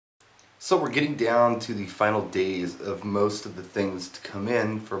So we're getting down to the final days of most of the things to come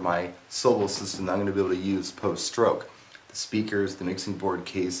in for my solo system that I'm going to be able to use post-stroke. The speakers, the mixing board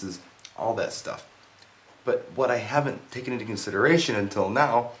cases, all that stuff. But what I haven't taken into consideration until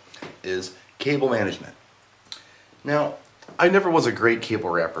now is cable management. Now, I never was a great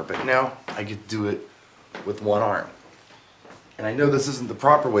cable wrapper, but now I get to do it with one arm. And I know this isn't the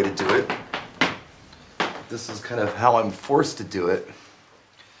proper way to do it. This is kind of how I'm forced to do it.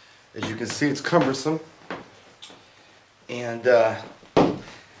 As you can see, it's cumbersome, and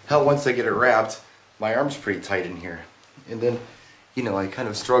hell, once I get it wrapped, my arm's pretty tight in here. And then, I kind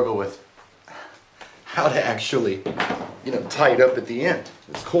of struggle with how to actually, tie it up at the end.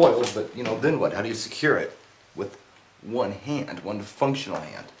 It's coiled, but then what? How do you secure it with one hand, one functional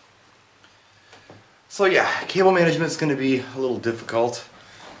hand? So yeah, cable management is going to be a little difficult.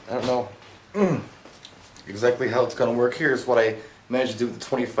 I don't know exactly how it's going to work. Here's what I managed to do with the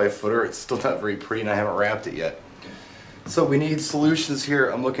 25 footer. It's still not very pretty and I haven't wrapped it yet. So we need solutions here.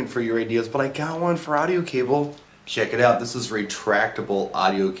 I'm looking for your ideas, but I got one for audio cable. Check it out. This is a retractable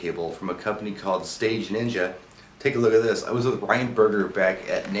audio cable from a company called Stage Ninja. Take a look at this. I was with Ryan Berger back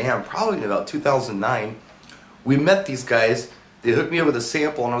at NAMM probably in about 2009. We met these guys. They hooked me up with a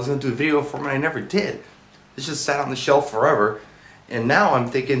sample and I was going to do a video for them and I never did. It just sat on the shelf forever. And now I'm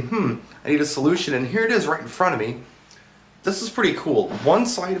thinking, I need a solution, and here it is right in front of me. This is pretty cool. One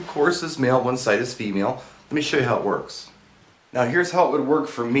side, of course, is male, one side is female. Let me show you how it works. Now here's how it would work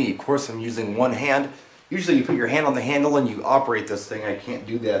for me. Of course, I'm using one hand. Usually you put your hand on the handle and you operate this thing. I can't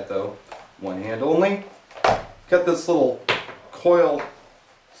do that though. One hand only. Got this little coil,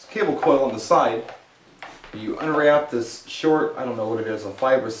 this cable coil on the side. You unwrap this short, I don't know what it is, a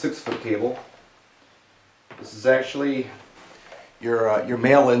 5 or 6 foot cable. This is actually your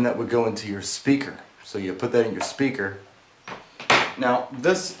mail-in that would go into your speaker. So you put that in your speaker. Now,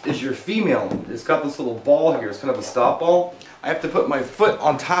 this is your female. It's got this little ball here. It's kind of a stop ball. I have to put my foot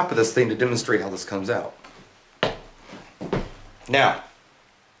on top of this thing to demonstrate how this comes out. Now,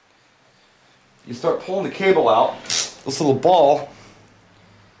 you start pulling the cable out. This little ball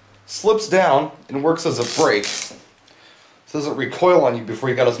slips down and works as a brake. So it doesn't recoil on you before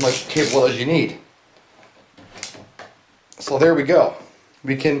you got as much cable as you need. So there we go.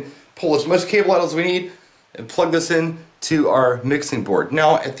 We can pull as much cable out as we need and plug this in to our mixing board.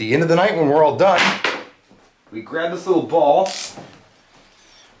 Now at the end of the night when we're all done, we grab this little ball,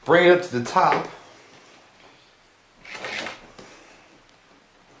 bring it up to the top,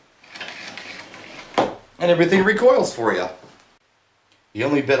 and everything recoils for you. The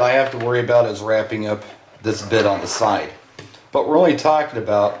only bit I have to worry about is wrapping up this bit on the side. But we're only talking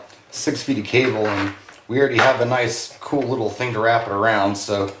about 6 feet of cable, and we already have a nice cool little thing to wrap it around,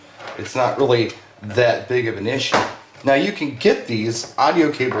 so it's not really that big of an issue. Now you can get these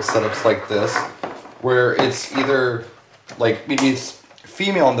audio cable setups like this where it's either like maybe it's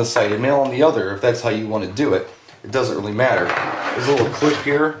female on this side and male on the other, if that's how you want to do it. It doesn't really matter. There's a little clip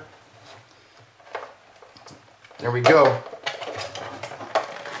here. There we go.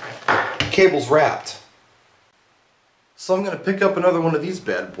 Cable's wrapped. So I'm going to pick up another one of these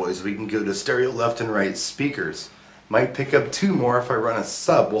bad boys. We can go to stereo left and right speakers. Might pick up 2 more if I run a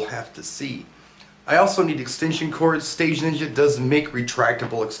sub. We'll have to see. I also need extension cords. Stage Ninja does make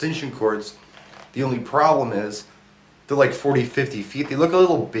retractable extension cords. The only problem is they're like 40-50 feet. They look a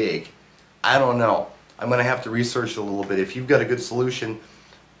little big. I don't know. I'm going to have to research a little bit. If you've got a good solution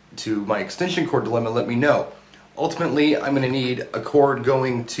to my extension cord dilemma, let me know. Ultimately, I'm going to need a cord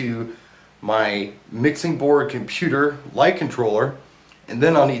going to my mixing board computer light controller, and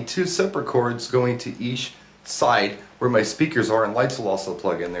then I'll need 2 separate cords going to each side where my speakers are, and lights will also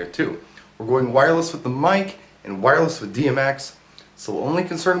plug in there too. We're going wireless with the mic and wireless with DMX, so the only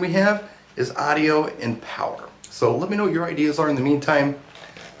concern we have is audio and power. So let me know what your ideas are in the meantime.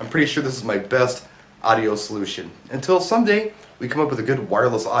 I'm pretty sure this is my best audio solution. Until someday we come up with a good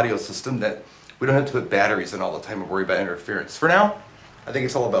wireless audio system that we don't have to put batteries in all the time and worry about interference. For now, I think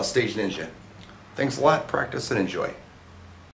it's all about Stage Ninja. Thanks a lot, practice and enjoy.